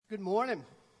Good morning.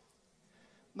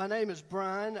 My name is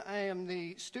Brian. I am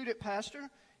the student pastor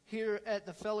here at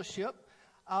the fellowship.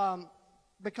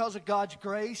 Because of God's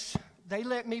grace, they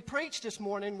let me preach this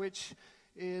morning, which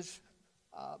is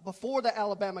before the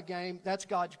Alabama game. That's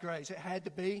God's grace. It had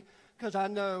to be, because I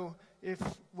know if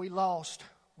we lost,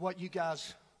 what you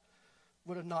guys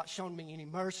would have not shown me any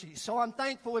mercy. So I'm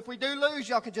thankful. If we do lose,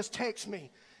 y'all can just text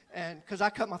me, and because I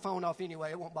cut my phone off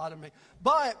anyway, it won't bother me.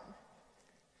 But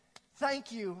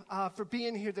thank you for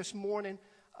being here this morning.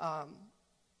 I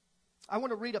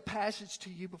want to read a passage to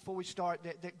you before we start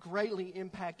that greatly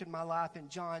impacted my life in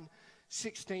John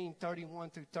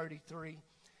 16:31 through 33.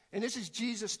 And this is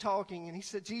Jesus talking, and he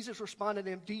said, Jesus responded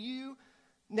to them, "Do you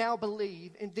now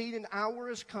believe? Indeed, an hour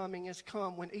is come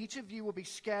when each of you will be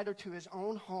scattered to his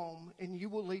own home, and you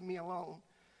will leave me alone.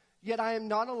 Yet I am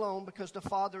not alone, because the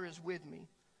Father is with me.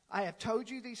 I have told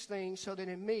you these things so that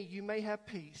in me you may have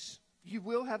peace. You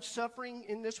will have suffering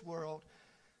in this world.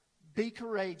 Be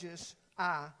courageous.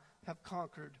 I have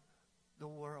conquered the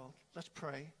world." Let's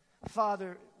pray.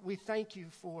 Father, we thank you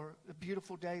for the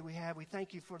beautiful day we have. We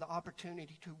thank you for the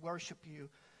opportunity to worship you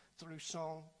through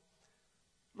song.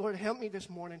 Lord, help me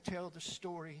this morning tell the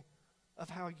story of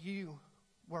how you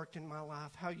worked in my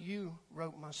life, how you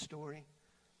wrote my story,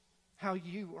 how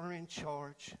you are in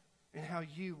charge, and how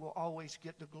you will always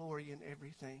get the glory in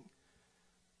everything.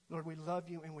 Lord, we love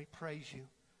you and we praise you.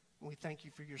 And we thank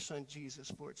you for your son,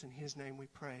 Jesus, for it's in his name we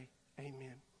pray.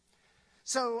 Amen.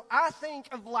 So I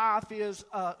think of life as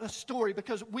a story,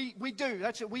 because we do.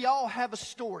 That's it. We all have a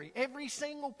story. Every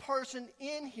single person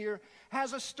in here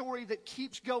has a story that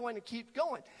keeps going and keeps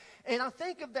going. And I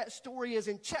think of that story as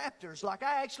in chapters. Like,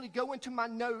 I actually go into my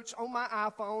notes on my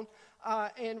iPhone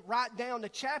and write down the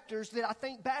chapters that I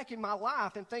think back in my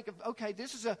life and think of, okay,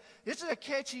 this is a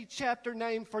catchy chapter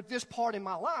name for this part in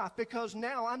my life, because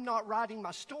now I'm not writing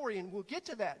my story, and we'll get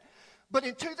to that. But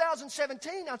in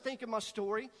 2017, I think of my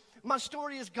story. My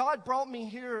story is God brought me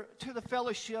here to the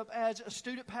fellowship as a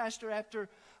student pastor after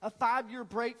a 5-year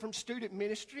break from student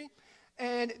ministry.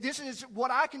 And this is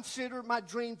what I consider my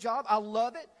dream job. I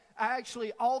love it.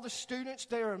 All the students,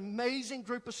 they're an amazing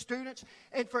group of students.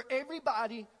 And for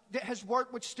everybody that has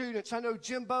worked with students, I know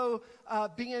Jimbo,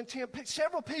 Ben, Tim,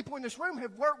 several people in this room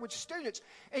have worked with students.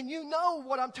 And you know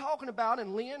what I'm talking about.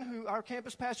 And Lynn, who our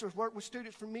campus pastor, has worked with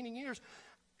students for many years.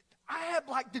 I have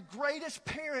like the greatest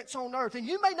parents on earth. And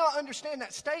you may not understand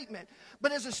that statement,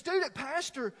 but as a student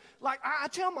pastor, like I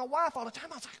tell my wife all the time,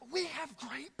 I was like, we have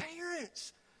great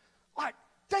parents. Like,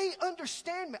 they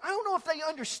understand me. I don't know if they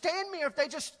understand me or if they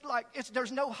just like,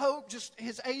 there's no hope, just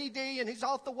his ADD and he's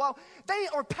off the wall. They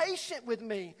are patient with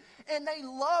me and they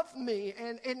love me,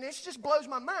 and this just blows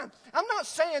my mind. I'm not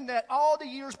saying that all the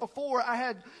years before I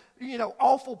had,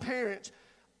 awful parents.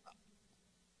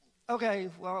 Okay,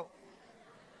 well,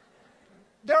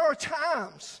 there are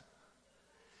times.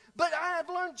 But I have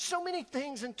learned so many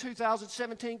things in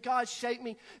 2017. God shaped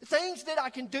me. Things that I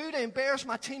can do to embarrass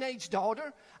my teenage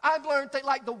daughter. I've learned things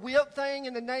like the whip thing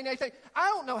and the nay-nay thing. I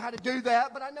don't know how to do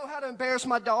that, but I know how to embarrass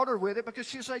my daughter with it, because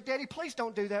she'll say, "Daddy, please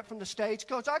don't do that from the stage."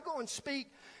 Because I go and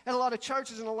speak at a lot of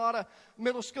churches and a lot of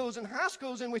middle schools and high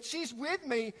schools, and when she's with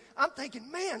me, I'm thinking,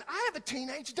 man, I have a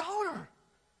teenage daughter.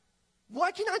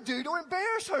 What can I do to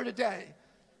embarrass her today?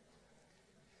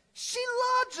 She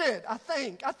loves it, I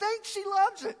think. I think she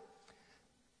loves it.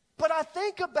 But I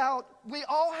think about, we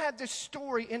all have this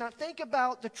story, and I think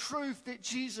about the truth that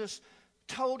Jesus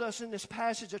told us in this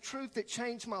passage, a truth that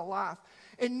changed my life.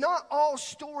 And not all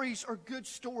stories are good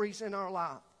stories in our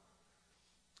life.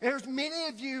 There's many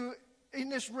of you in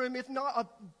this room, if not a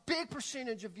big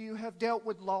percentage of you, have dealt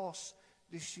with loss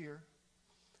this year.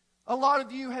 A lot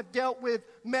of you have dealt with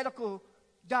medical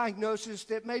diagnosis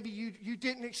that maybe you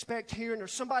didn't expect hearing, or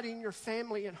somebody in your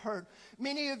family had heard.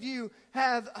 Many of you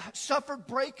have suffered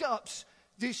breakups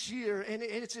this year, and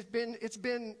it's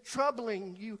been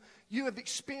troubling. You have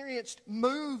experienced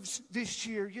moves this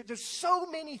year. There's so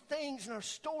many things in our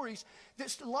stories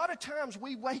that a lot of times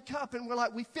we wake up and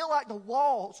we feel like the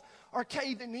walls are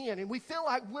caving in, and we feel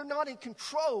like we're not in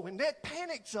control, and that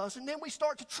panics us. And then we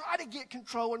start to try to get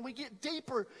control, and we get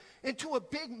deeper into a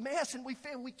big mess, and we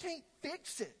feel we can't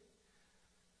fix it.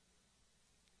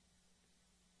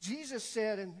 Jesus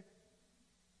said in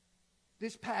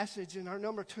this passage, in our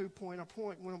number 2 point, our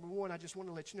point number 1, I just want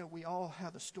to let you know we all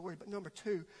have a story. But number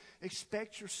 2,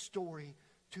 expect your story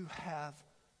to have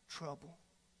trouble.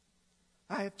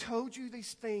 I have told you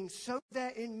these things so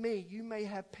that in me you may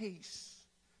have peace.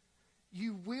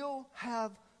 You will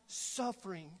have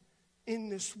suffering in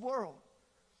this world.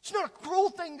 It's not a cruel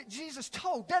thing that Jesus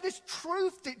told. That is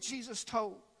truth that Jesus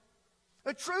told.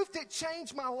 A truth that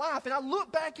changed my life. And I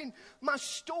look back in my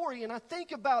story and I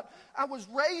think about, I was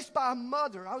raised by a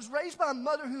mother. I was raised by a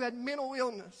mother who had mental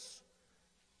illness.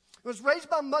 I was raised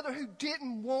by a mother who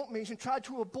didn't want me. She tried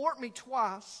to abort me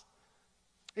twice.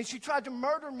 And she tried to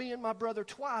murder me and my brother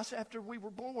twice after we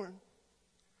were born.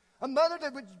 A mother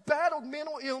that had battled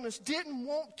mental illness, didn't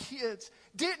want kids,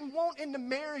 didn't want in the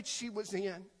marriage she was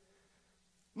in.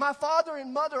 My father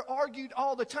and mother argued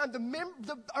all the time.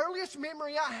 The earliest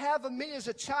memory I have of me as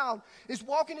a child is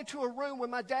walking into a room when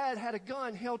my dad had a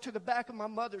gun held to the back of my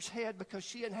mother's head because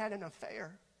she had had an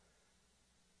affair.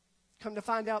 Come to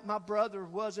find out, my brother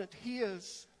wasn't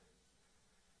his.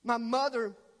 My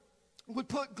mother would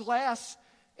put glass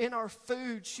in our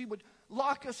food. She would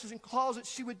lock us in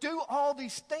closets. She would do all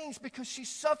these things because she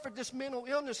suffered this mental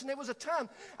illness. And there was a time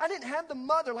I didn't have the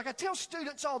mother. Like I tell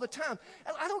students all the time,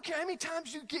 I don't care how many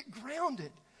times you get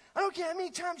grounded. I don't care how many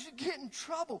times you get in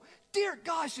trouble. Dear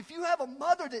gosh, if you have a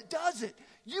mother that does it,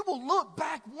 you will look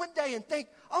back one day and think,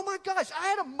 oh my gosh, I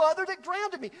had a mother that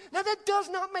grounded me. Now that does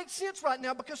not make sense right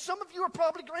now because some of you are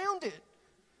probably grounded.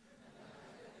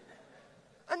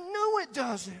 I know it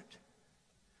doesn't.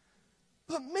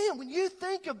 But man, when you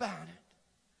think about it,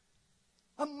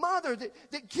 a mother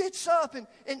that gets up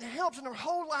and helps, and her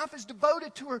whole life is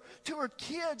devoted to her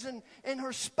kids and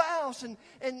her spouse and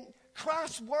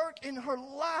Christ's work in her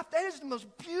life. That is the most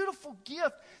beautiful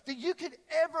gift that you could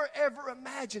ever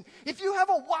imagine. If you have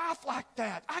a wife like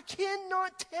that, I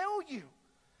cannot tell you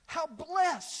how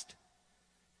blessed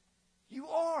you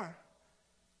are.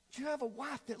 You have a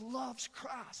wife that loves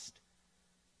Christ,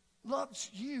 loves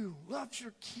you, loves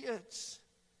your kids.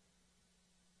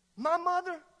 My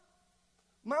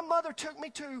mother took me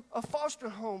to a foster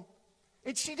home,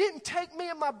 and she didn't take me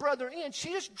and my brother in.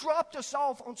 She just dropped us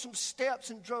off on some steps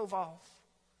and drove off.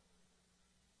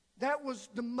 That was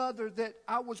the mother that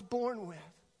I was born with.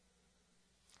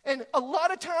 And a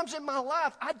lot of times in my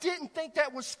life, I didn't think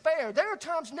that was fair. There are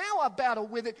times now I battle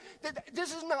with it that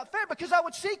this is not fair because I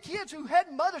would see kids who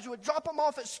had mothers who would drop them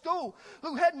off at school,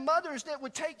 who had mothers that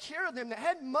would take care of them, that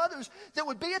had mothers that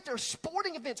would be at their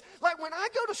sporting events. Like when I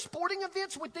go to sporting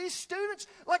events with these students,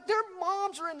 like their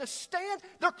moms are in the stand,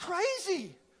 they're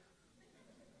crazy.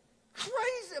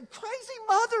 Crazy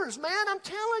mothers, man, I'm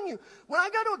telling you. When I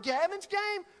go to a Gavin's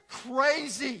game,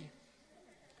 crazy.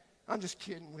 I'm just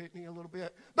kidding, Whitney, a little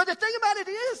bit. But the thing about it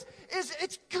is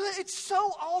it's good. It's so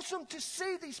awesome to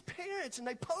see these parents, and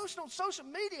they post on social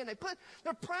media, and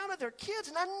they're proud of their kids,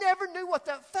 and I never knew what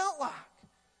that felt like.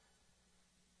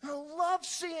 I love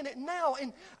seeing it now.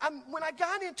 And when I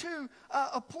got into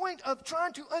a point of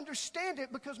trying to understand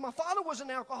it, because my father was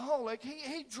an alcoholic,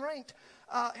 he drank.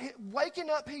 Waking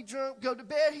up, he drunk. Go to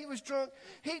bed, he was drunk.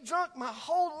 He drunk my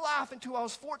whole life until I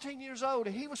was 14 years old.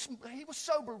 And he was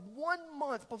sober 1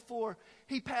 month before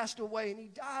he passed away. And he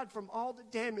died from all the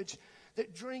damage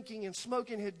that drinking and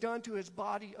smoking had done to his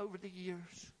body over the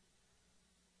years.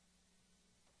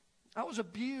 I was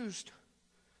abused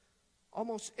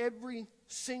almost every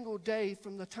single day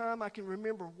from the time I can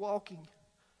remember walking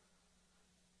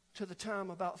to the time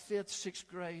about 5th, 6th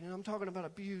grade. And I'm talking about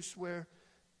abuse where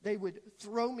they would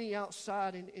throw me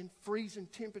outside in freezing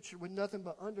temperature with nothing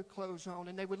but underclothes on.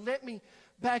 And they would let me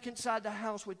back inside the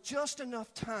house with just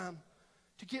enough time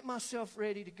to get myself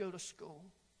ready to go to school.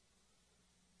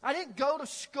 I didn't go to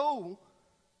school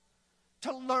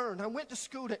to learn. I went to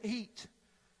school to eat.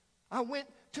 I went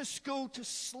to school to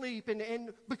sleep.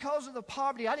 And because of the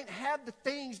poverty, I didn't have the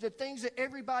things that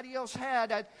everybody else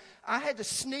had. I had to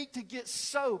sneak to get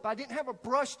soap. I didn't have a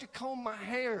brush to comb my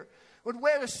hair. Would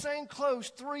wear the same clothes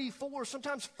 3, 4,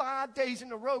 sometimes 5 days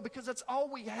in a row because that's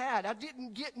all we had. I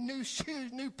didn't get new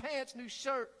shoes, new pants, new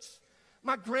shirts.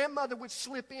 My grandmother would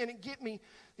slip in and get me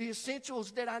the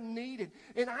essentials that I needed.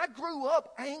 And I grew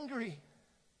up angry.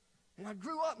 And I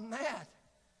grew up mad.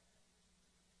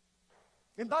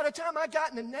 And by the time I got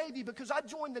in the Navy, because I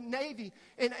joined the Navy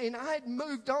and I had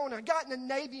moved on, I got in the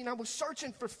Navy and I was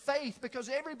searching for faith because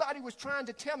everybody was trying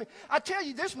to tell me. I tell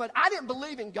you this much, I didn't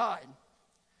believe in God.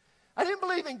 I didn't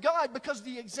believe in God because of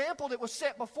the example that was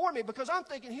set before me. Because I'm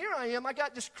thinking, here I am. I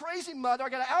got this crazy mother. I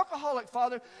got an alcoholic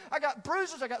father. I got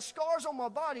bruises. I got scars on my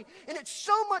body. And it's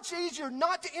so much easier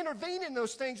not to intervene in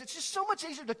those things. It's just so much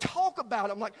easier to talk about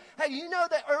them. Like, hey, you know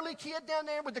that early kid down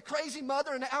there with the crazy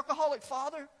mother and the alcoholic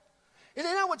father? And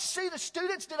then I would see the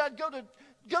students that I'd go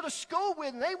to school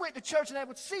with, and they went to church, and I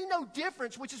would see no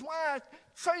difference, which is why I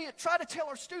try to tell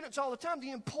our students all the time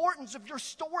the importance of your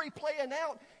story playing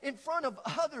out in front of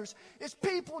others is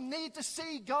people need to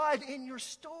see God in your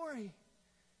story.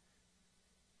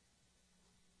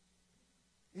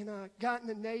 And I got in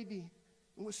the Navy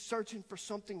and was searching for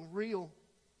something real.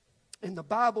 And the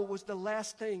Bible was the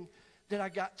last thing that I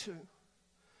got to.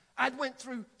 I went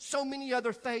through so many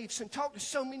other faiths and talked to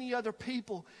so many other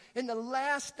people. And the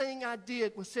last thing I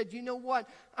did was said, you know what?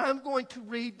 I'm going to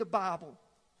read the Bible.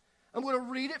 I'm going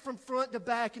to read it from front to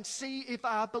back and see if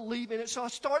I believe in it. So I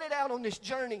started out on this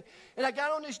journey. And I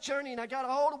got on this journey and I got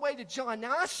all the way to John.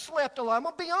 Now I slept a lot. I'm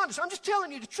going to be honest. I'm just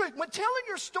telling you the truth. When telling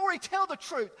your story, tell the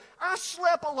truth. I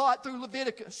slept a lot through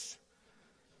Leviticus.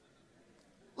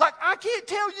 Like, I can't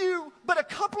tell you but a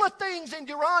couple of things in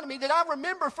Deuteronomy that I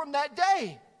remember from that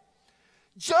day.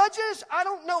 Judges, I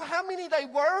don't know how many they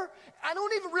were. I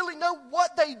don't even really know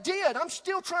what they did. I'm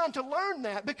still trying to learn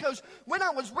that because when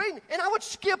I was reading, and I would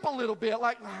skip a little bit,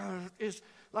 like, is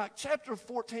like chapter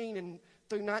 14 and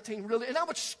through 19 really, and I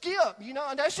would skip, you know,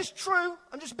 and that's just true.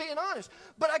 I'm just being honest.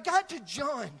 But I got to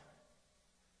John.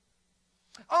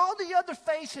 All the other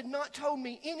faiths had not told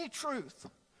me any truth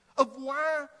of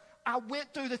why I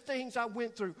went through the things I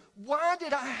went through. Why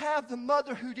did I have the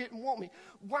mother who didn't want me?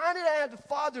 Why did I have the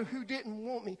father who didn't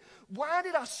want me? Why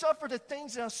did I suffer the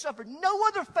things that I suffered? No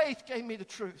other faith gave me the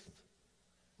truth.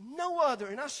 No other.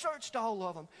 And I searched all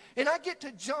of them. And I get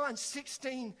to John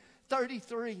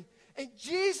 16:33. And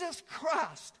Jesus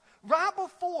Christ, right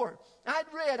before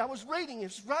I was reading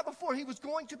this, right before he was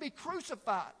going to be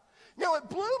crucified. Now, it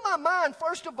blew my mind,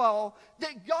 first of all,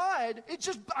 that God,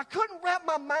 I couldn't wrap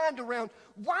my mind around,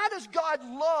 why does God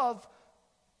love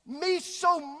me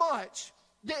so much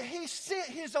that he sent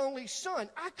his only son?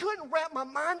 I couldn't wrap my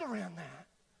mind around that.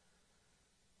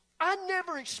 I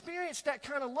never experienced that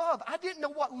kind of love. I didn't know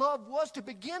what love was to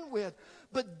begin with,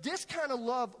 but this kind of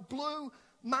love blew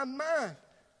my mind.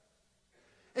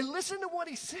 And listen to what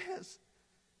he says.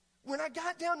 When I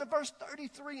got down to verse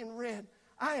 33 and read,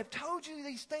 I have told you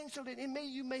these things so that in me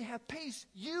you may have peace.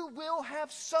 You will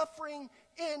have suffering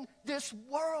in this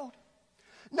world.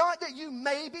 Not that you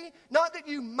maybe, not that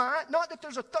you might, not that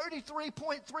there's a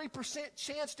 33.3%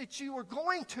 chance that you are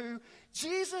going to.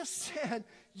 Jesus said,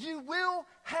 you will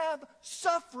have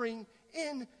suffering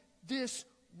in this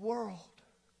world.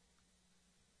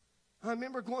 I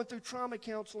remember going through trauma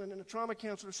counseling, and the trauma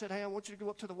counselor said, hey, I want you to go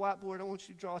up to the whiteboard. I want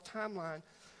you to draw a timeline.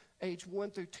 Age 1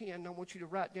 through 10, I want you to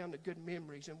write down the good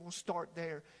memories, and we'll start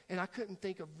there. And I couldn't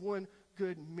think of one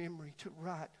good memory to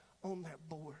write on that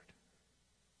board.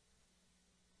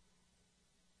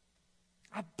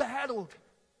 I battled.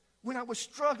 When I was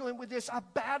struggling with this, I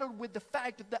battled with the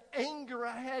fact of the anger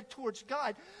I had towards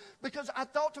God because I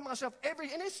thought to myself,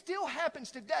 and it still happens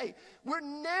today, we're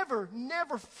never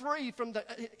free from the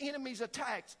enemy's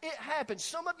attacks. It happens.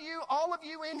 Some of you, all of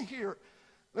you in here,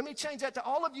 let me change that to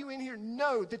all of you in here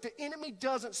know that the enemy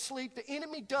doesn't sleep. The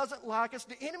enemy doesn't like us.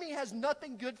 The enemy has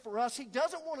nothing good for us. He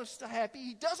doesn't want us to be happy.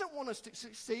 He doesn't want us to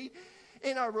succeed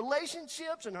in our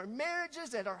relationships, in our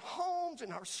marriages, at our homes,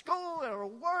 in our school, at our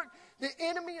work. The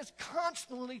enemy is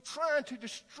constantly trying to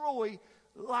destroy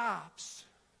lives.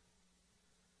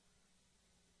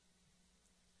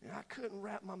 And I couldn't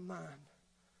wrap my mind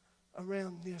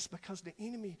around this because the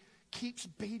enemy keeps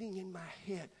beating in my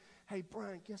head. Hey,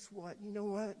 Brian, guess what? You know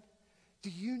what? Do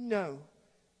you know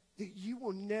that you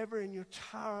will never in your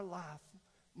entire life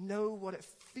know what it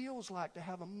feels like to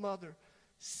have a mother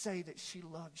say that she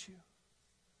loves you?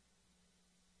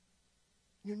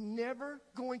 You're never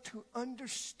going to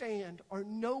understand or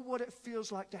know what it feels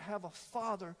like to have a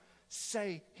father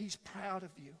say he's proud of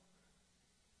you.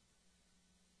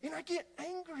 And I get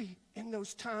angry in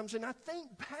those times, and I think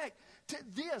back to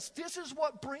this. This is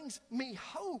what brings me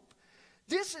hope.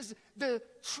 This is the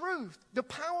truth, the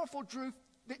powerful truth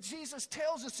that Jesus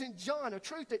tells us in John, a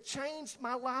truth that changed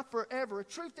my life forever, a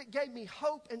truth that gave me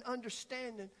hope and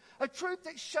understanding, a truth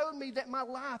that showed me that my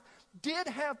life did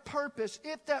have purpose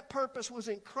if that purpose was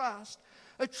in Christ,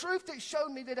 a truth that showed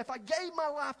me that if I gave my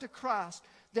life to Christ,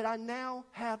 that I now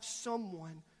have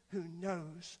someone who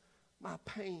knows my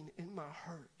pain and my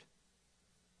hurt.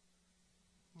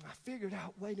 And I figured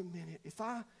out, wait a minute, if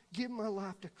I give my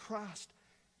life to Christ,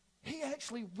 he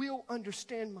actually will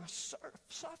understand my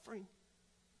suffering.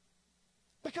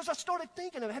 Because I started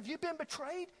thinking of, have you been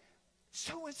betrayed?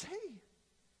 So is he.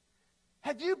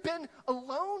 Have you been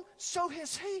alone? So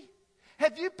has he.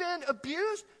 Have you been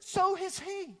abused? So has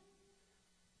he.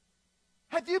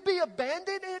 Have you been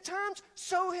abandoned at times?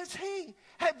 So has he.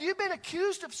 Have you been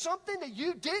accused of something that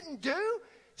you didn't do?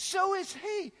 So is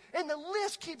he. And the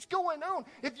list keeps going on.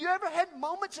 If you ever had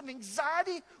moments of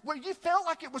anxiety where you felt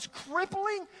like it was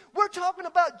crippling, we're talking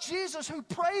about Jesus who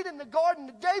prayed in the garden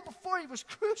the day before he was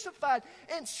crucified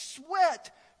and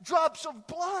sweat drops of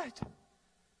blood.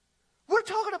 We're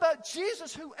talking about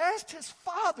Jesus who asked his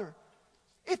Father,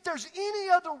 if there's any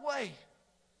other way,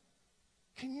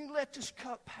 can you let this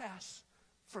cup pass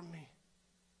for me.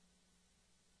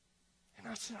 And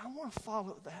I said, I want to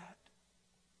follow that.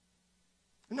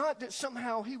 Not that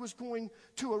somehow he was going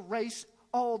to erase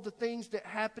all the things that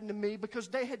happened to me, because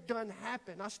they had done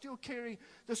happen. I still carry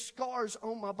the scars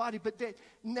on my body, but that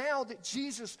now that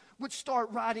Jesus would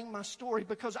start writing my story,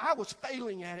 because I was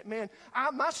failing at it, man.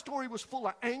 My story was full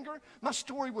of anger. My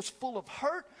story was full of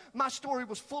hurt. My story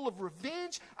was full of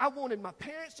revenge. I wanted my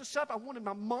parents to suffer. I wanted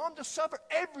my mom to suffer.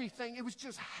 Everything. It was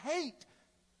just hate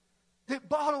that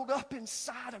bottled up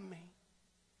inside of me.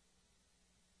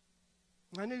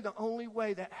 I knew the only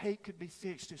way that hate could be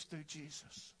fixed is through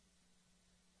Jesus.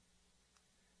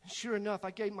 And sure enough,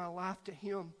 I gave my life to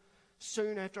him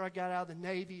soon after I got out of the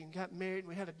Navy and got married. And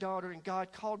we had a daughter, and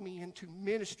God called me into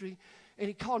ministry. And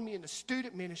he called me into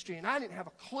student ministry. And I didn't have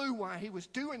a clue why he was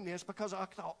doing this, because I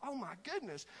thought, oh my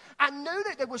goodness. I knew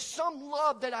that there was some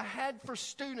love that I had for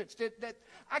students, that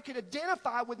I could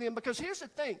identify with them. Because here's the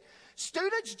thing.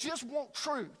 Students just want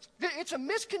truth. It's a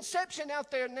misconception out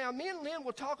there now. Me and Lynn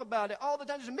will talk about it all the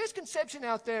time. There's a misconception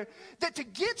out there that to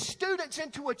get students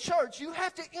into a church, you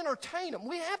have to entertain them.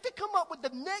 We have to come up with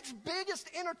the next biggest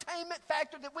entertainment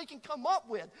factor that we can come up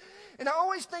with. And I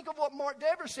always think of what Mark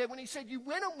Dever said when he said, you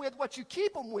win them with what you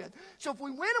keep them with. So if we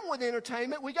win them with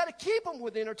entertainment, we got to keep them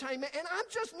with entertainment. And I'm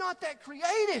just not that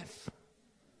creative.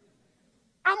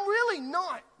 I'm really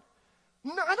not.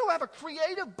 No, I don't have a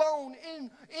creative bone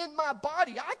in my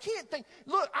body. I can't think.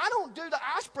 Look, I don't do the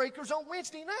icebreakers on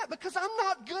Wednesday night because I'm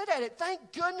not good at it.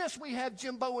 Thank goodness we have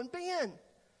Jimbo and Ben.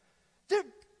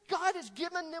 God has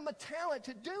given them a talent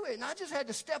to do it. And I just had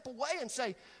to step away and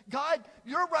say, God,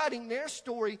 you're writing their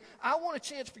story. I want a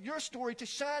chance for your story to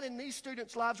shine in these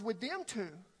students' lives with them too.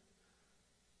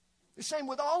 The same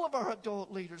with all of our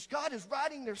adult leaders. God is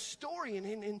writing their story,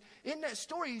 and in that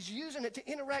story, he's using it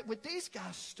to interact with these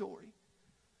guys' story.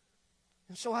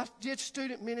 And so I did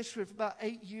student ministry for about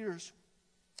 8 years.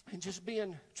 And just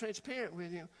being transparent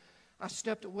with you, I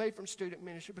stepped away from student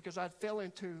ministry because I fell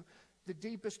into the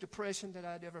deepest depression that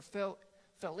I'd ever fell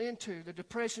into. The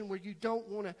depression where you don't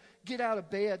want to get out of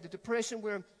bed. The depression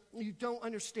where you don't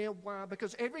understand why.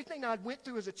 Because everything I went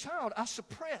through as a child, I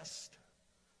suppressed.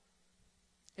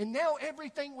 And now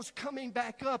everything was coming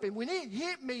back up. And when it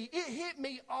hit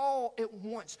me all at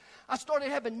once. I started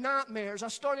having nightmares. I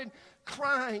started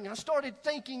crying. I started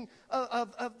thinking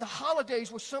of the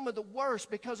holidays were some of the worst,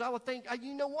 because I would think,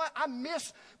 you know what? I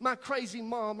miss my crazy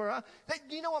mom.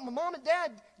 You know what? My mom and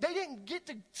dad, they didn't get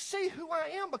to see who I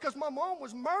am because my mom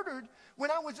was murdered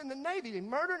when I was in the Navy. They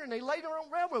murdered her and they laid her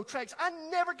on railroad tracks. I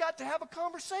never got to have a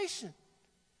conversation.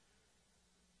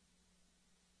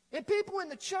 And people in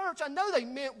the church, I know they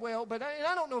meant well, but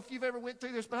I don't know if you've ever went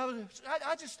through this, but I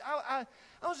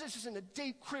was just in a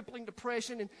deep, crippling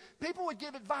depression, and people would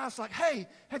give advice like, hey,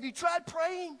 have you tried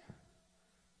praying?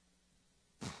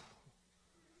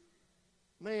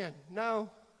 Man, no.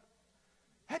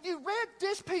 Have you read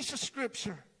this piece of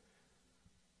scripture?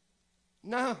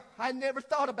 No, I never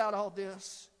thought about all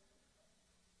this.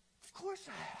 Of course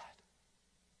I had.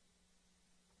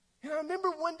 And I remember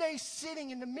one day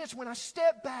sitting in the midst when I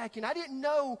stepped back, and I didn't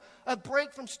know a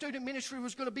break from student ministry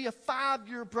was going to be a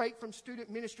 5-year break from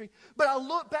student ministry. But I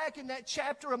looked back in that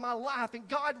chapter of my life and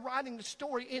God writing the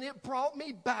story, and it brought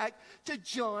me back to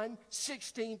John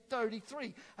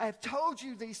 16:33. I have told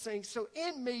you these things, so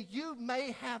in me you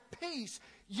may have peace.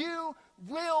 You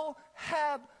will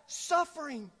have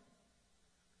suffering.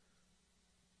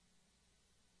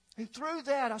 And through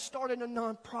that, I started a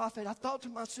nonprofit. I thought to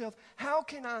myself, how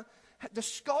can the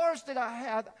scars that I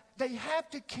have, they have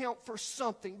to count for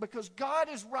something, because God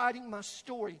is writing my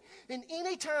story. And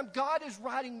anytime God is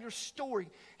writing your story,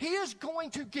 He is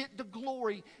going to get the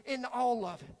glory in all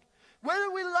of it. Whether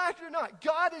we like it or not,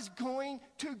 God is going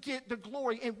to get the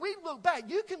glory. And we look back.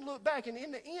 You can look back, and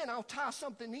in the end, I'll tie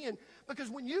something in.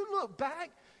 Because when you look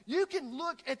back, you can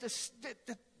look at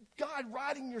the God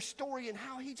writing your story and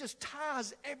how He just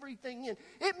ties everything in.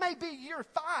 It may be year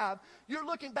 5. You're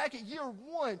looking back at year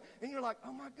 1, and you're like,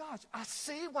 oh my gosh, I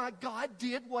see why God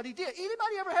did what He did.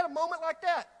 Anybody ever had a moment like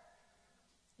that?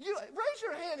 You raise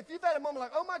your hand if you've had a moment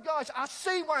like, oh my gosh, I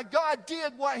see why God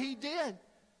did what He did.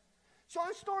 So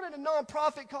I started a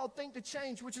nonprofit called Think to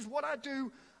Change, which is what I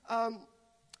do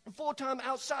full-time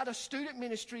outside of student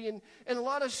ministry. And a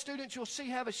lot of students you'll see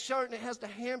have a shirt and it has the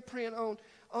handprint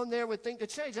on there with Think to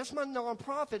Change. That's my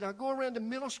nonprofit. I go around to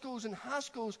middle schools and high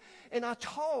schools and I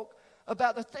talk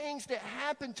about the things that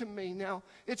happened to me. Now,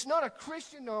 it's not a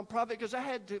Christian nonprofit because I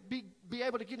had to be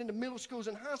able to get into middle schools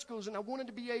and high schools, and I wanted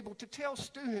to be able to tell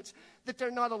students that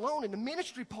they're not alone. And the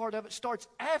ministry part of it starts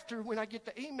after, when I get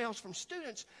the emails from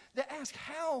students that ask,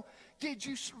 how did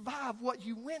you survive what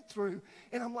you went through?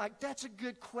 And I'm like, that's a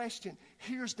good question.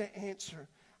 Here's the answer.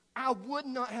 I would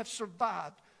not have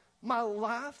survived my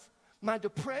life, my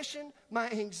depression, my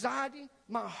anxiety,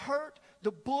 my hurt, the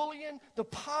bullying, the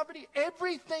poverty,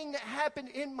 everything that happened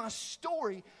in my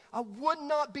story. I would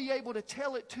not be able to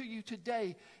tell it to you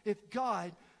today if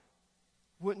God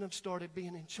wouldn't have started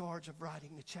being in charge of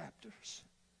writing the chapters.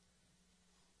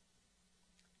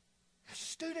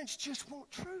 Students just want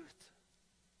truth.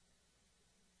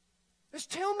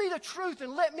 Just tell me the truth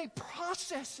and let me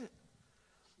process it.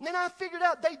 And then I figured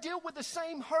out they deal with the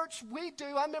same hurts we do.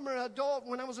 I remember an adult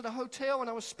when I was at a hotel and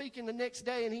I was speaking the next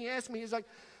day, and he asked me, he's like,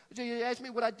 he asked me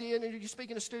what I did, and are you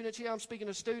speaking to students? Yeah, I'm speaking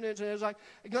to students. And I was like,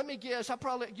 let me guess,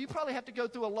 you probably have to go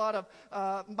through a lot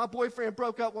of, my boyfriend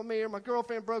broke up with me, or my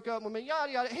girlfriend broke up with me,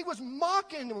 yada, yada. He was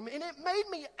mocking them, and it made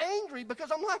me angry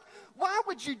because I'm like, why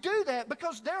would you do that?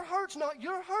 Because their hurt's not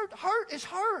your hurt. Hurt is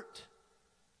hurt.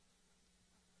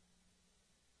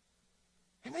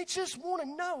 And they just want to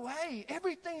know, hey,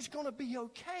 everything's going to be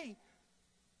okay.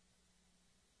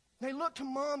 They look to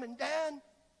mom and dad.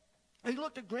 They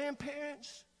look to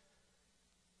grandparents.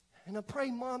 And I pray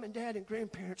mom and dad and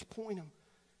grandparents point them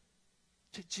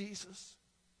to Jesus.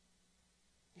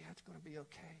 Yeah, it's going to be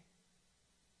okay.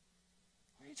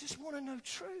 They just want to know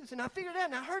truth. And I figured out,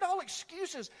 and I heard all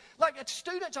excuses. Like at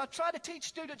students, I try to teach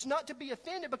students not to be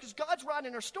offended because God's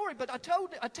writing their story. But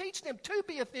I teach them to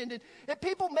be offended at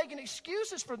people making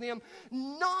excuses for them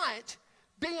not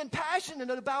being passionate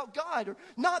about God, or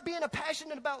not being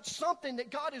passionate about something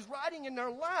that God is writing in their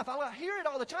life. I hear it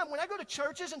all the time. When I go to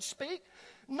churches and speak,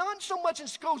 not so much in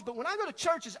schools, but when I go to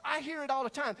churches, I hear it all the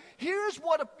time. Here's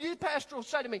what a youth pastor will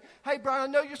say to me. Hey, Brian, I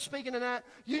know you're speaking tonight.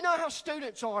 You know how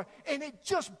students are, and it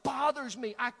just bothers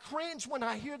me. I cringe when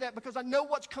I hear that because I know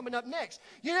what's coming up next.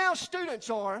 You know how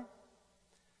students are.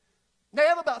 They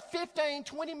have about 15,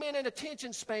 20-minute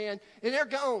attention span, and they're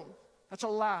gone. That's a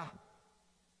lie.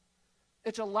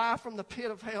 It's a lie from the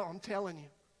pit of hell, I'm telling you.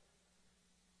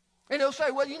 And they'll say,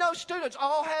 well, you know, students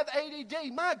all have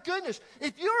ADD. My goodness,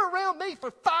 if you're around me for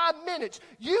 5 minutes,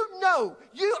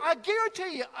 I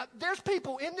guarantee you, there's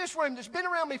people in this room that's been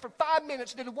around me for 5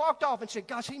 minutes that have walked off and said,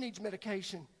 gosh, he needs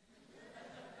medication.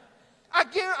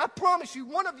 I promise you,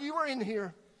 one of you are in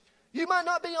here. You might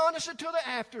not be honest until the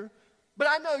after, but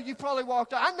I know you probably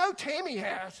walked off. I know Tammy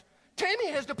has.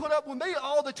 Tammy has to put up with me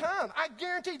all the time. I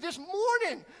guarantee this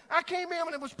morning I came in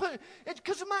and it was it's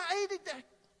because of my ADD.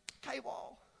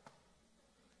 K-Wall.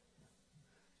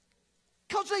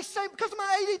 Because of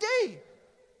my ADD.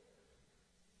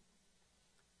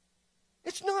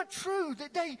 It's not true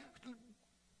that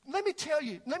let me tell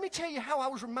you how I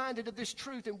was reminded of this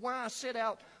truth and why I set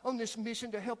out on this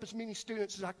mission to help as many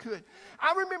students as I could.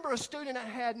 I remember a student I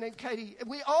had named Katie.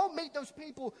 We all meet those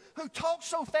people who talk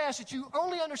so fast that you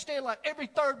only understand like every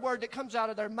third word that comes out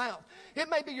of their mouth. It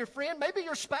may be your friend, maybe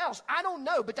your spouse. I don't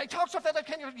know, but they talk so fast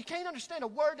you can't understand a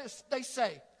word that they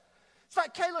say. It's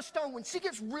like Kayla Stone. When she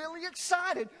gets really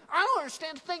excited, I don't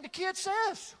understand the thing the kid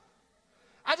says.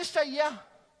 I just say, yeah.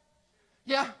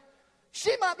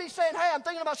 She might be saying, hey, I'm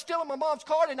thinking about stealing my mom's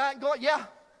car tonight, and going, yeah.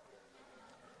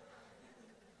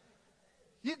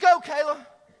 You go, Kayla.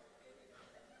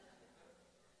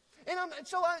 And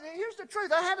here's the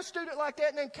truth. I had a student like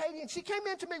that named Katie, and she came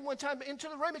into me one time into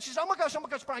the room, and she said, oh my gosh,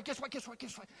 Brian, guess what?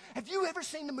 Have you ever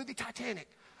seen the movie Titanic?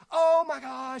 Oh my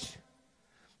gosh.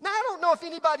 Now, I don't know if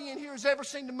anybody in here has ever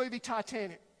seen the movie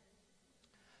Titanic.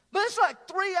 But it's like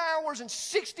 3 hours and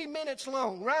 60 minutes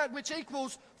long, right? Which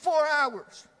equals 4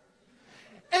 hours.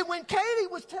 And when Katie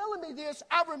was telling me this,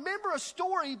 I remember a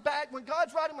story back when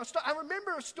God's writing my story. I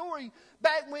remember a story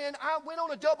back when I went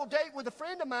on a double date with a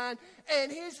friend of mine,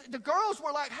 and the girls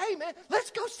were like, hey, man,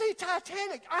 let's go see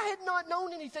Titanic. I had not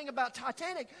known anything about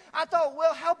Titanic. I thought,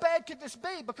 well, how bad could this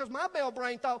be? Because my bell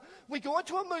brain thought, we go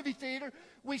into a movie theater,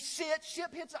 we sit,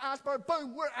 ship hits the iceberg,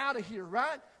 boom, we're out of here,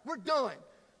 right? We're done.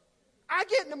 I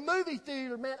get in the movie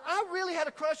theater, man. I really had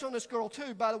a crush on this girl,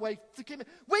 too, by the way. We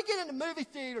get in the movie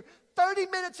theater. 30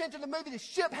 minutes into the movie, the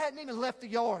ship hadn't even left the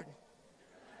yard.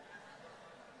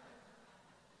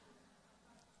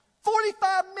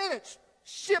 45 minutes,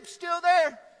 ship's still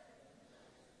there.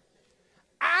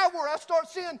 Hour, I start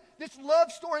seeing this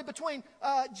love story between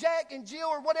Jack and Jill,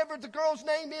 or whatever the girl's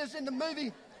name is in the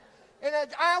movie. And an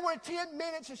hour and 10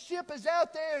 minutes, the ship is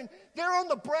out there, and they're on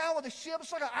the brow of the ship.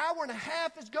 It's like an hour and a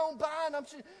half has gone by, and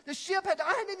the ship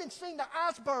I hadn't even seen the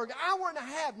iceberg. An hour and a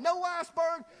half, no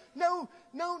iceberg, no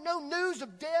news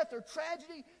of death or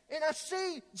tragedy. And I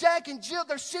see Jack and Jill,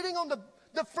 they're sitting on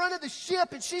the front of the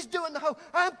ship, and she's doing the whole,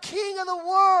 I'm king of the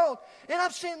world. And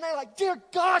I'm sitting there like, dear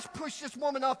gosh, push this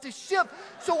woman off this ship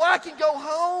so I can go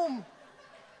home.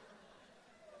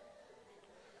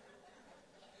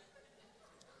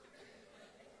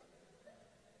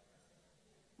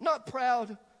 Not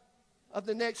proud of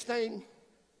the next thing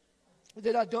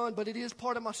that I've done, but it is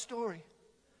part of my story.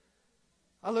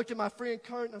 I looked at my friend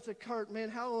Kurt, and I said, Kurt, man,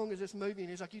 how long is this movie? And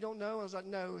he's like, you don't know? I was like,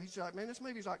 no. He's like, man, this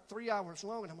movie's like 3 hours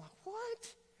long. And I'm like,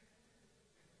 what?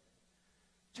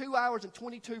 2 hours and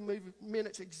 22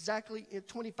 minutes exactly,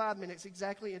 25 minutes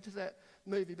exactly into that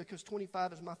movie, because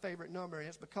 25 is my favorite number, and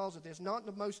it's because of this. Not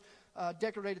the most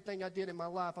decorated thing I did in my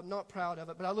life. I'm not proud of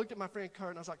it. But I looked at my friend Kurt,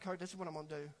 and I was like, Kurt, this is what I'm going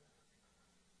to do.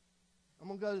 I'm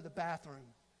going to go to the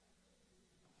bathroom.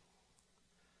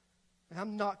 And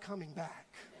I'm not coming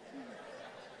back.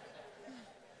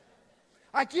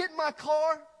 I get in my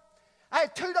car. I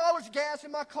had $2 gas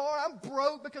in my car. I'm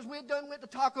broke because we had went to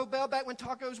Taco Bell back when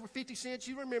tacos were 50 cents.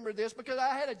 You remember this, because I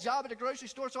had a job at a grocery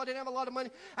store, so I didn't have a lot of money.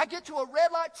 I get to a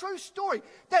red light. True story.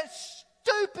 That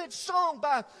stupid song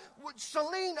by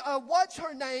Celine, what's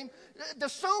her name? The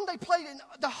song they played in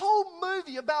the whole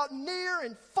movie about near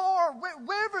and far,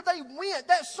 wherever they went,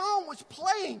 that song was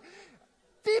playing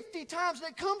 50 times, and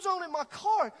it comes on in my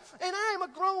car. And I am a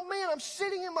grown man. I'm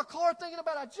sitting in my car thinking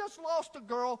about, I just lost a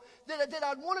girl that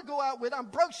I'd want to go out with. I'm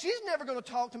broke. She's never going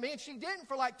to talk to me, and she didn't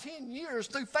for like 10 years.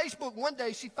 Through Facebook one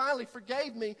day, she finally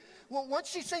forgave me. Well,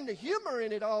 once she seen the humor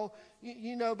in it all,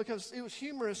 you know, because it was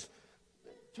humorous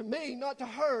to me, not to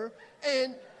her,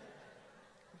 and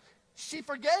she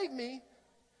forgave me.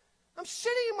 I'm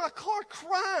sitting in my car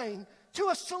crying to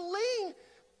a Celine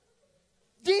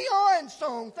Dion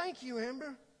song. Thank you,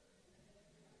 Amber.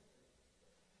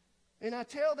 And I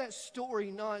tell that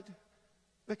story not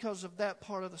because of that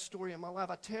part of the story in my life.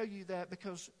 I tell you that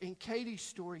because in Katie's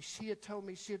story, she had told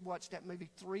me she had watched that movie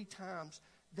 3 times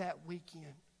that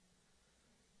weekend.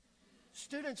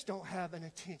 Students don't have an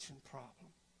attention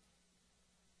problem.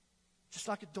 Just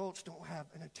like adults don't have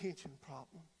an attention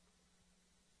problem.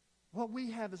 What we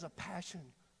have is a passion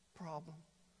problem.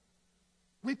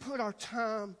 We put our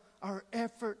time, our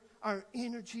effort, our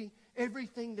energy,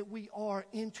 everything that we are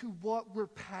into what we're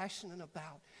passionate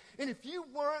about. And if you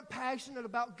weren't passionate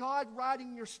about God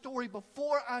writing your story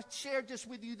before I shared this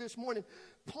with you this morning,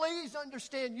 please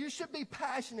understand you should be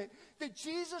passionate that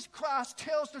Jesus Christ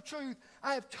tells the truth.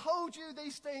 I have told you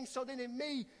these things so that in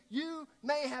me you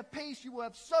may have peace. You will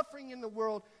have suffering in the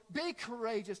world. Be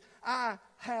courageous. I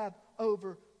have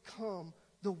overcome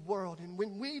the world. And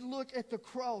when we look at the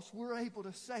cross, we're able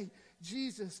to say,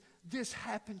 Jesus, this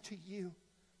happened to you.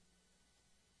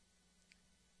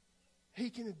 He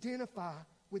can identify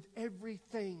with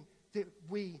everything that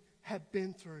we have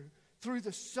been through. Through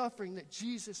the suffering that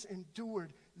Jesus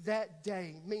endured that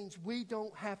day means we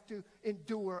don't have to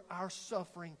endure our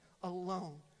suffering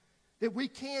alone. That we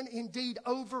can indeed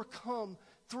overcome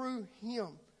through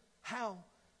Him. How?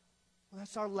 Well,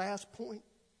 that's our last point.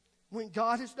 When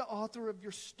God is the author of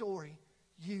your story,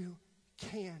 you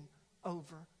can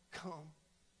overcome.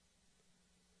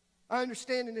 I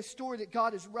understand in this story that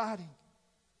God is writing.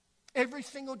 Every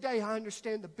single day I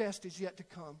understand the best is yet to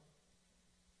come.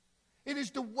 It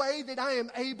is the way that I am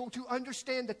able to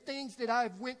understand the things that I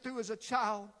have went through as a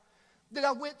child. That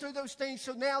I went through those things,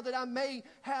 so now that I may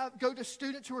go to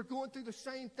students who are going through the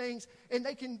same things, and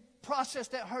they can process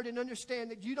that hurt and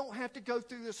understand that you don't have to go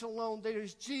through this alone. There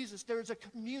is Jesus. There is a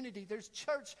community. There's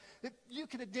church that you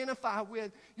can identify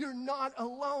with. You're not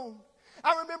alone.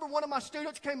 I remember one of my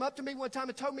students came up to me one time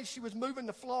and told me she was moving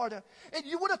to Florida. And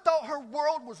you would have thought her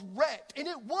world was wrecked. And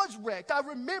it was wrecked. I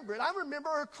remember it. I remember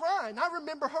her crying. I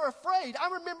remember her afraid. I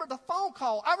remember the phone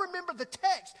call. I remember the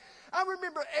text. I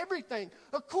remember everything.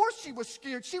 Of course she was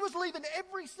scared. She was leaving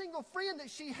every single friend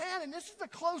that she had. And this is a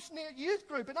close-knit youth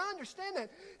group. And I understand that.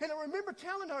 And I remember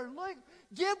telling her, look,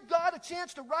 give God a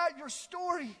chance to write your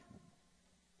story.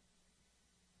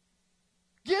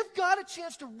 Give God a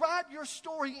chance to write your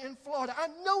story in Florida. I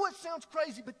know it sounds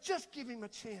crazy, but just give Him a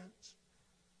chance.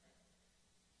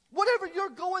 Whatever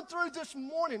you're going through this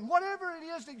morning, whatever it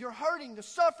is that you're hurting, the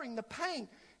suffering, the pain,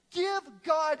 give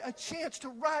God a chance to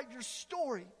write your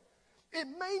story. It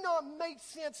may not make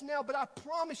sense now, but I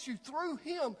promise you, through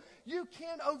Him, you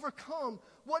can overcome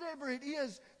whatever it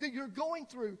is that you're going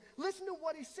through. Listen to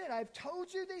what He said. I have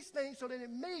told you these things so that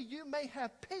in me you may have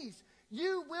peace.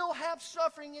 You will have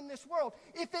suffering in this world.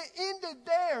 If it ended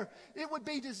there, it would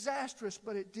be disastrous,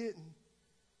 but it didn't.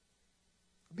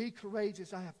 Be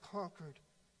courageous. I have conquered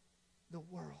the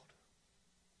world.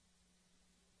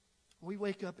 We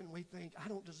wake up and we think, I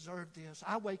don't deserve this.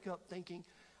 I wake up thinking,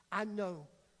 I know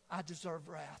I deserve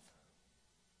wrath.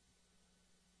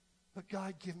 But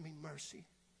God give me mercy.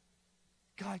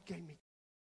 God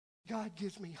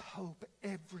gives me hope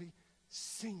every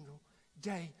single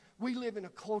day. We live in a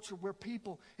culture where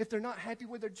people, if they're not happy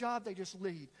with their job, they just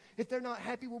leave. If they're not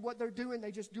happy with what they're doing,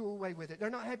 they just do away with it. They're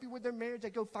not happy with their marriage, they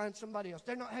go find somebody else.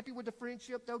 They're not happy with the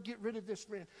friendship, they'll get rid of this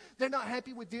friend. They're not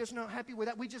happy with this, not happy with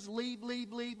that. We just leave.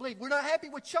 We're not happy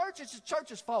with church, it's the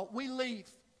church's fault. We leave.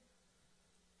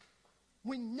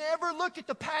 We never look at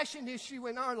the passion issue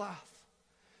in our life.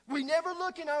 We never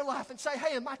look in our life and say,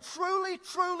 hey, am I truly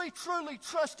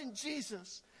trusting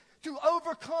Jesus to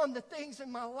overcome the things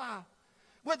in my life?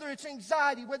 Whether it's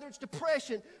anxiety, whether it's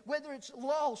depression, whether it's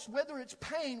loss, whether it's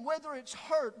pain, whether it's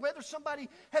hurt, whether somebody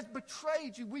has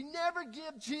betrayed you. We never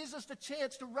give Jesus the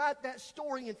chance to write that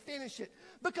story and finish it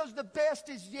because the best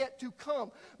is yet to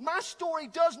come. My story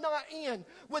does not end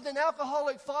with an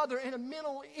alcoholic father and a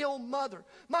mentally ill mother.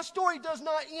 My story does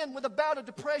not end with a bout of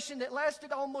depression that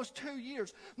lasted almost 2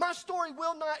 years. My story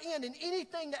will not end in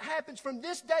anything that happens from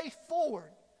this day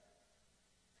forward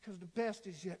because the best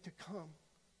is yet to come.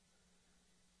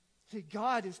 See,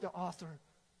 God is the author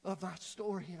of my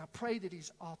story, and I pray that He's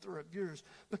author of yours,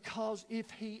 because if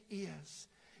He is,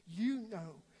 you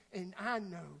know and I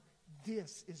know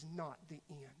this is not the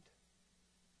end.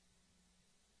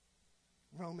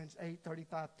 Romans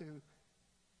 8:35 through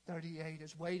 38,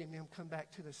 as Wade and them come back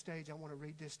to the stage, I want to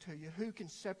read this to you. Who can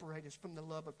separate us from the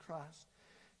love of Christ?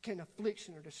 Can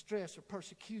affliction or distress or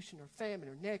persecution or famine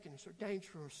or nakedness or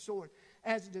danger or sword?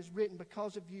 As it is written,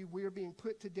 because of you we are being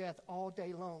put to death all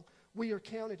day long. We are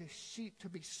counted as sheep to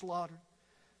be slaughtered.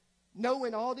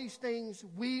 Knowing all these things,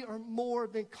 we are more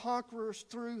than conquerors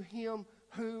through Him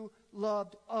who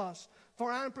loved us. For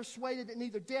I am persuaded that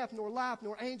neither death, nor life,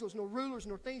 nor angels, nor rulers,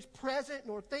 nor things present,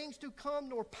 nor things to come,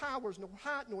 nor powers, nor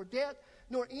height, nor depth,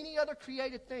 nor any other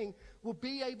created thing will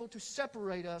be able to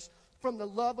separate us from the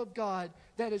love of God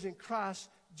that is in Christ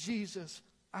Jesus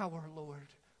our Lord.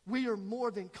 We are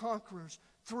more than conquerors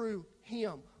through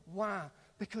Him. Why?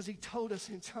 Because He told us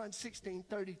in John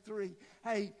 16:33,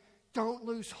 hey, don't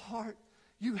lose heart.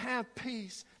 You have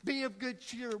peace. Be of good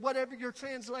cheer. Whatever your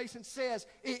translation says,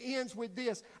 it ends with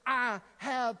this: I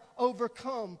have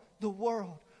overcome the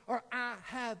world, or I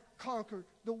have conquered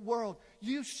the world.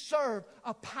 You serve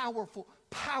a powerful,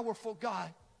 powerful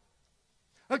God.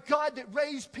 A God that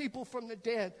raised people from the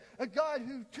dead. A God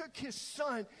who took His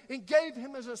Son and gave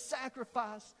Him as a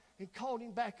sacrifice and called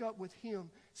Him back up with Him.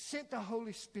 Sent the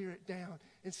Holy Spirit down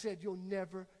and said, you'll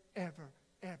never, ever,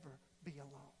 ever be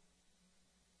alone.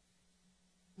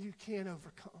 You can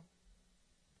overcome.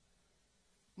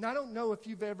 And I don't know if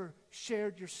you've ever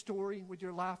shared your story with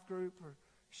your life group, or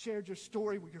shared your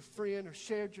story with your friend, or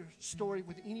shared your story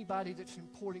with anybody that's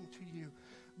important to you.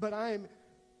 But I am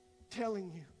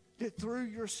telling you that through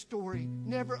your story,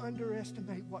 never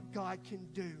underestimate what God can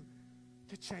do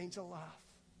to change a life.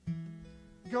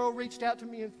 A girl reached out to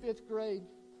me in 5th grade.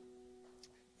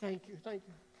 Thank you.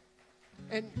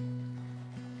 And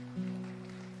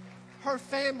her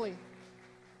family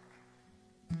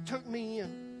took me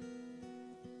in.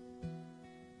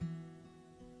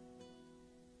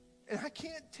 And I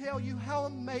can't tell you how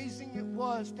amazing it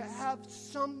was to have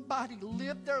somebody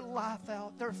live their life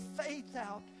out, their faith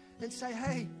out, and say,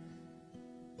 hey,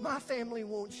 my family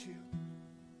wants you.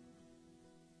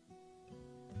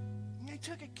 And they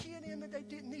took a kid in that they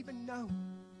didn't even know.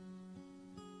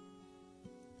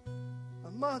 A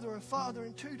mother, a father,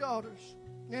 and 2 daughters.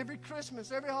 And every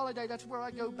Christmas, every holiday, that's where I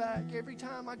go back. Every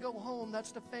time I go home,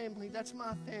 that's the family. That's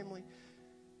my family.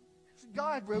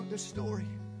 God wrote the story.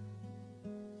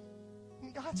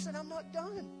 And God said, I'm not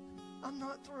done. I'm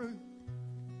not through.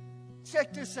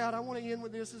 Check this out. I want to end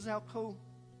with this. This is how cool.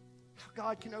 How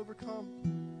God can overcome.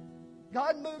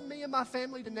 God moved me and my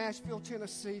family to Nashville,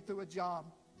 Tennessee through a job.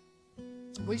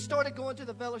 We started going to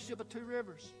the Fellowship of Two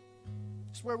Rivers.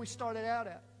 That's where we started out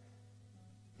at.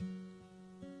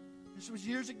 This was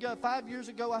years ago, 5 years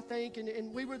ago, I think,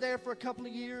 and we were there for a couple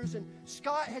of years, and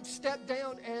Scott had stepped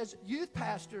down as youth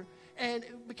pastor and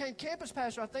became campus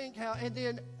pastor, I think, and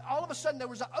then all of a sudden there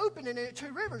was an opening at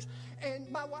Two Rivers, and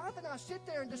my wife and I sit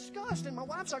there and discussed, and my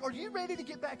wife's like, are you ready to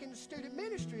get back into student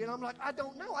ministry? And I'm like, I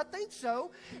don't know, I think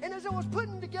so. And as I was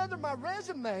putting together my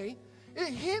resume, it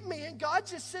hit me, and God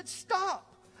just said,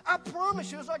 stop. I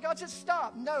promise you, it was like God said,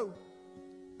 stop. No.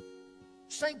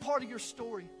 Same part of your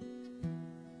story.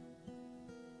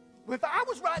 If I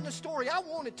was writing a story, I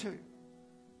wanted to.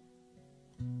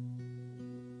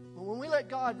 But when we let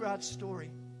God write a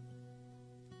story,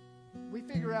 we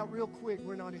figure out real quick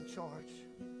we're not in charge.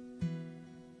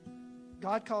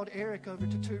 God called Eric over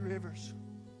to Two Rivers.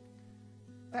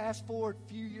 Fast forward a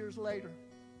few years later,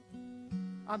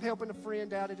 I'm helping a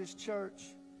friend out at his church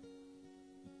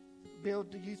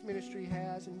build the youth ministry he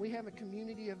has, and we have a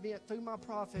community event through my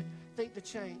prophet, Think the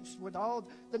Change, with all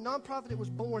the nonprofit that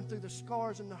was born through the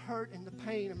scars and the hurt and the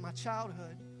pain of my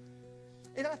childhood.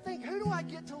 And I think, who do I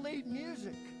get to lead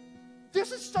music?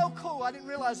 This is so cool. I didn't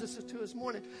realize this until this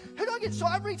morning. Who do I get? So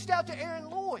I reached out to Aaron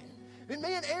Lloyd, and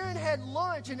me and Aaron had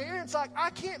lunch, and Aaron's like,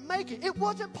 I can't make it. It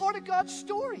wasn't part of God's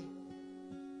story.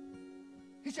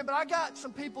 He said, but I got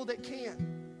some people that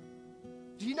can.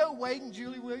 Do you know Wade and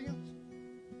Julie Williams?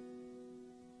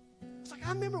 It's like, I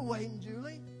remember Wade and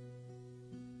Julie.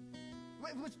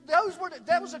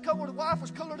 That was a couple where the wife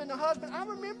was cooler than the husband. I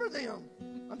remember them.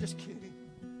 I'm just kidding.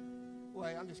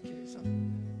 Wait, I'm just kidding. So,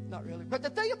 not really. But the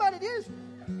thing about it is,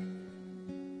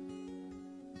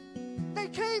 they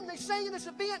came, they sang in this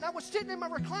event, and I was sitting in my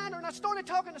recliner, and I started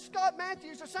talking to Scott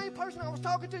Matthews, the same person I was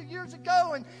talking to years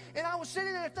ago, and I was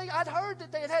sitting there thinking, I'd heard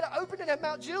that they had an opening at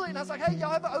Mt Juliet, and I was like, hey, y'all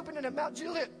have an opening at Mt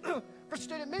Juliet for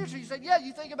student ministry? He said, yeah,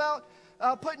 you think about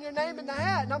putting your name in the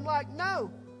hat? And I'm like, no.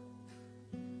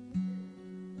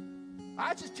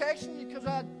 I just texted you because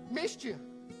I missed you.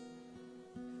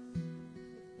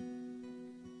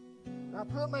 And I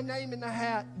put my name in the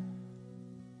hat.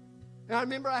 And I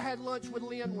remember I had lunch with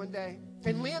Lynn one day.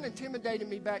 And Lynn intimidated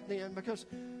me back then because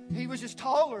he was just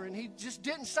taller and he just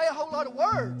didn't say a whole lot of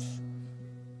words.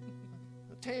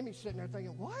 Tammy's sitting there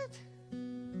thinking, what?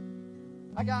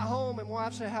 I got home and my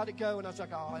wife said, how'd it go? And I was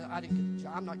like, oh, I didn't get the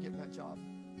job. I'm not getting that job.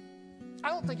 I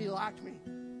don't think he liked me.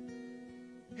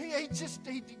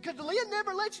 Because Lynn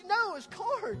never lets you know his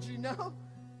cards, you know.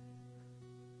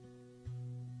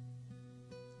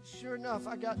 Sure enough,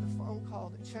 I got the phone call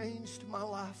that changed my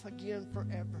life again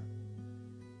forever.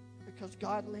 Because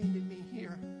God landed me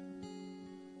here.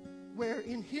 Where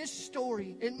in His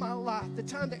story, in my life, the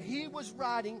time that He was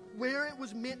writing, where it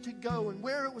was meant to go and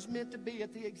where it was meant to be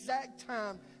at the exact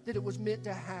time that it was meant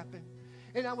to happen.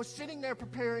 And I was sitting there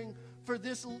preparing for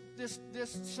this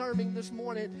sermon this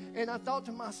morning, and I thought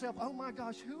to myself, oh my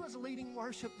gosh, who is leading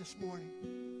worship this morning?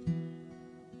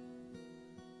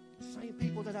 Same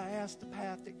people that I asked the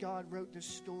path that God wrote this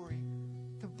story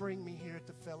to bring me here at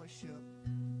the fellowship.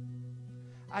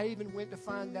 I even went to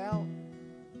find out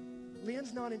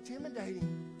Lynn's not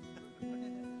intimidating.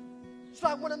 It's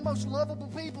like one of the most lovable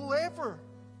people ever.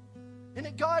 And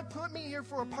that God put me here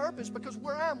for a purpose, because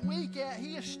where I'm weak at,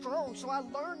 He is strong. So I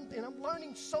learned, and I'm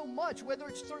learning so much, whether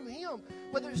it's through him,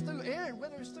 whether it's through Aaron,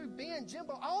 whether it's through Ben,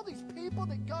 Jimbo, all these people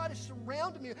that God has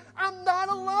surrounded me with. I'm not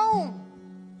alone.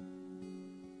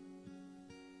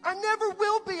 I never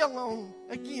will be alone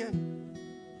again,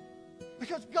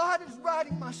 because God is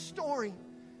writing my story.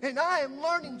 And I am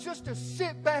learning just to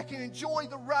sit back and enjoy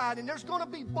the ride. And there's going to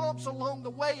be bumps along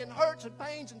the way and hurts and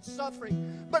pains and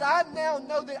suffering. But I now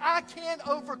know that I can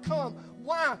overcome.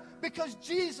 Why? Because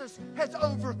Jesus has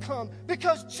overcome.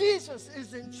 Because Jesus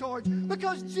is in charge.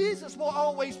 Because Jesus will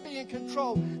always be in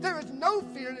control. There is no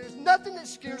fear. There's nothing that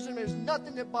scares Him. There's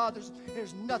nothing that bothers Him.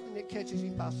 There's nothing that catches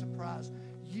Him by surprise.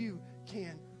 You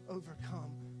can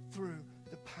overcome through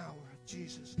the power of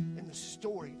Jesus and the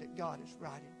story that God is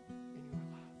writing.